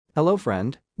Hello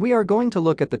friend, we are going to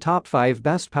look at the top 5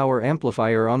 best power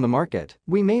amplifier on the market.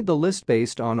 We made the list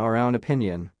based on our own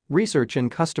opinion, research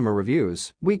and customer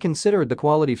reviews. We considered the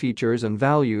quality features and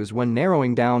values when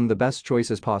narrowing down the best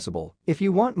choices possible. If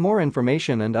you want more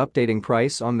information and updating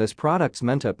price on this product's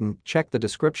mentup, check the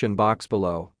description box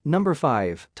below. Number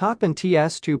 5. Tokban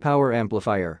TS2 Power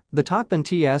Amplifier. The Tokban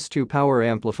TS2 Power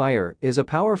Amplifier is a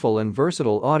powerful and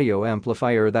versatile audio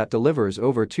amplifier that delivers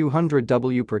over 200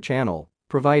 W per channel,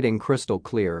 providing crystal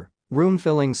clear,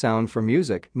 room-filling sound for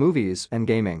music, movies, and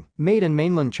gaming. Made in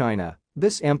mainland China,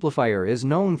 this amplifier is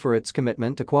known for its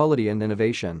commitment to quality and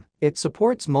innovation. It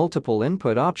supports multiple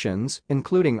input options,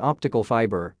 including optical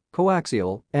fiber,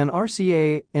 coaxial, and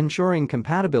RCA, ensuring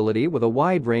compatibility with a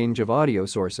wide range of audio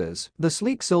sources. The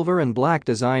sleek silver and black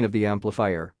design of the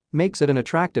amplifier makes it an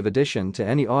attractive addition to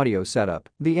any audio setup.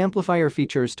 The amplifier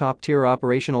features top-tier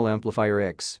operational amplifier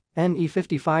X,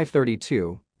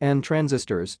 NE5532, and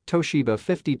transistors, Toshiba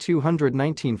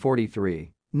 5200-1943.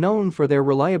 Known for their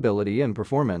reliability and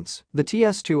performance, the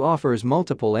TS2 offers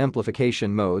multiple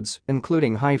amplification modes,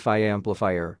 including hi-fi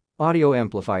amplifier, audio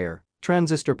amplifier,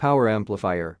 transistor power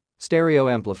amplifier, stereo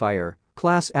amplifier,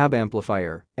 class AB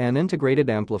amplifier, and integrated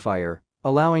amplifier,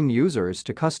 allowing users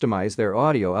to customize their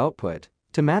audio output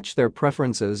to match their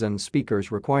preferences and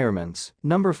speakers' requirements.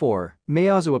 Number 4.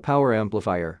 MAOZUA Power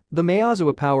Amplifier. The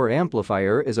MAOZUA Power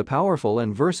Amplifier is a powerful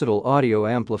and versatile audio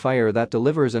amplifier that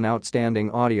delivers an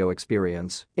outstanding audio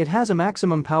experience. It has a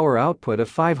maximum power output of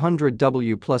 500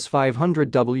 W plus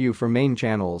 500 W for main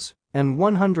channels and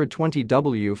 120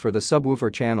 W for the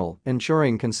subwoofer channel,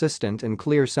 ensuring consistent and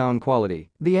clear sound quality.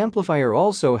 The amplifier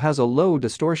also has a low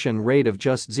distortion rate of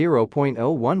just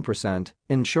 0.01%,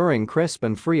 ensuring crisp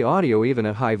and free audio even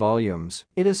at high volumes.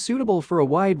 It is suitable for a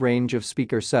wide range of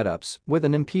speaker setups, with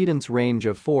an impedance range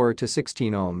of 4 to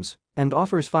 16 ohms, and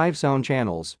offers 5 sound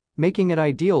channels, making it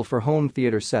ideal for home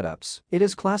theater setups. It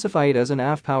is classified as an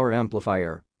AV power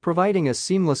amplifier, providing a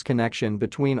seamless connection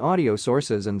between audio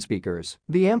sources and speakers.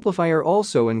 The amplifier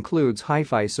also includes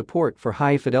hi-fi support for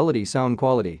high-fidelity sound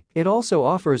quality. It also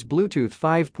offers Bluetooth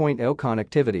 5.0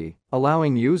 connectivity,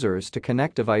 allowing users to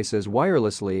connect devices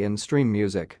wirelessly and stream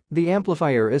music. The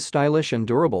amplifier is stylish and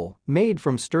durable, made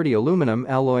from sturdy aluminum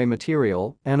alloy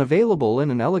material, and available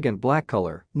in an elegant black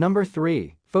color. Number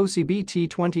 3. Fosi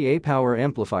BT20A Power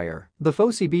Amplifier. The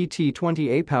Fosi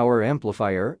BT20A Power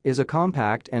Amplifier is a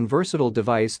compact and versatile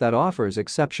device that offers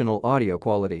exceptional audio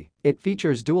quality. It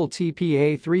features dual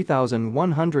TPA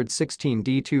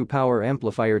 3116D2 power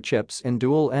amplifier chips and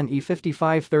dual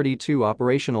NE5532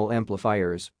 operational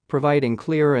amplifiers, providing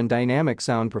clear and dynamic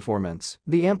sound performance.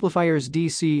 The amplifier's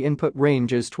DC input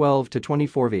range is 12 to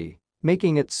 24 V,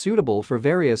 making it suitable for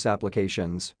various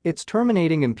applications. Its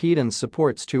terminating impedance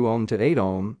supports 2 ohm to 8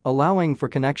 ohm, allowing for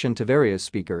connection to various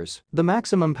speakers. The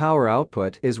maximum power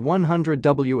output is 100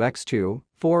 WX2,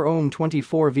 4 ohm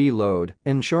 24 V load,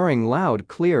 ensuring loud,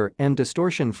 clear, and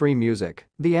distortion-free music.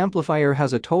 The amplifier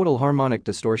has a total harmonic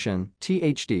distortion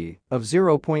 (THD) of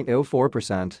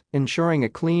 0.04%, ensuring a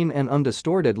clean and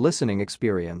undistorted listening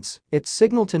experience. Its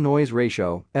signal-to-noise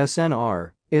ratio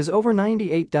 (SNR) is over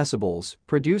 98 decibels,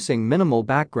 producing minimal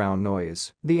background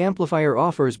noise. The amplifier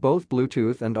offers both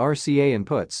Bluetooth and RCA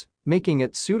inputs, making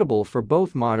it suitable for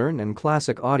both modern and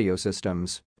classic audio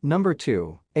systems. Number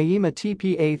 2. AIYIMA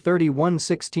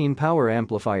TPA3116 Power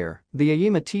Amplifier. The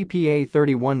AIYIMA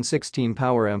TPA3116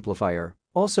 Power Amplifier,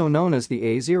 also known as the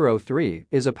A03,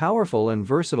 is a powerful and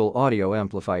versatile audio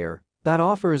amplifier that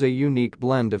offers a unique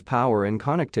blend of power and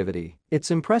connectivity. Its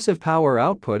impressive power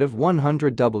output of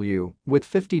 100 W, with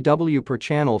 50 W per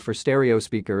channel for stereo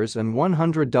speakers and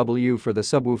 100 W for the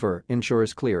subwoofer,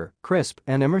 ensures clear, crisp,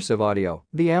 and immersive audio.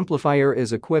 The amplifier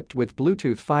is equipped with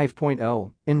Bluetooth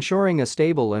 5.0, ensuring a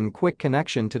stable and quick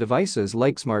connection to devices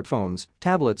like smartphones,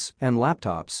 tablets, and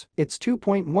laptops. Its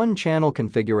 2.1 channel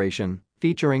configuration,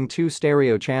 featuring 2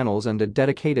 stereo channels and a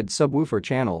dedicated subwoofer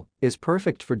channel, is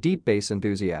perfect for deep bass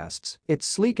enthusiasts. Its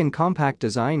sleek and compact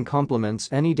design complements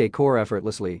any decor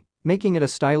effortlessly, making it a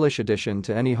stylish addition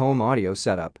to any home audio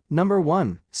setup. Number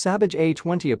 1. SABAJ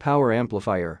A20 Power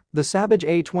Amplifier. The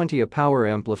SABAJ A20 Power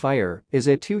Amplifier is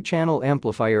a 2-channel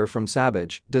amplifier from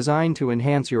SABAJ, designed to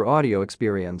enhance your audio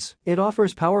experience. It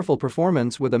offers powerful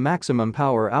performance with a maximum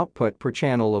power output per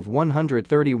channel of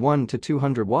 131 to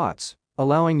 200 watts,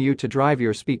 allowing you to drive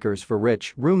your speakers for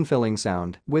rich, room-filling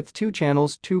sound. With 2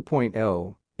 channels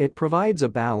 2.0, It provides a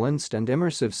balanced and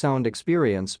immersive sound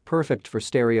experience perfect for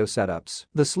stereo setups.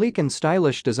 The sleek and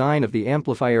stylish design of the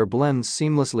amplifier blends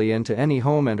seamlessly into any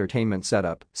home entertainment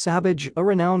setup. SABAJ, a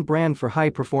renowned brand for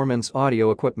high-performance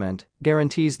audio equipment,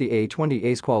 guarantees the A20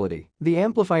 Ace quality. The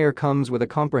amplifier comes with a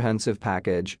comprehensive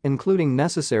package, including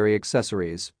necessary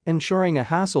accessories, ensuring a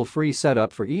hassle-free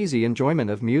setup for easy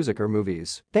enjoyment of music or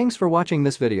movies. Thanks for watching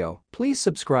this video. Please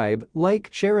subscribe, like,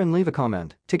 share and leave a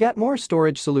comment. To get more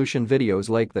storage solution videos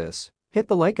like this, hit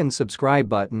the like and subscribe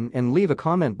button and leave a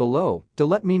comment below to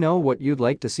let me know what you'd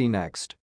like to see next.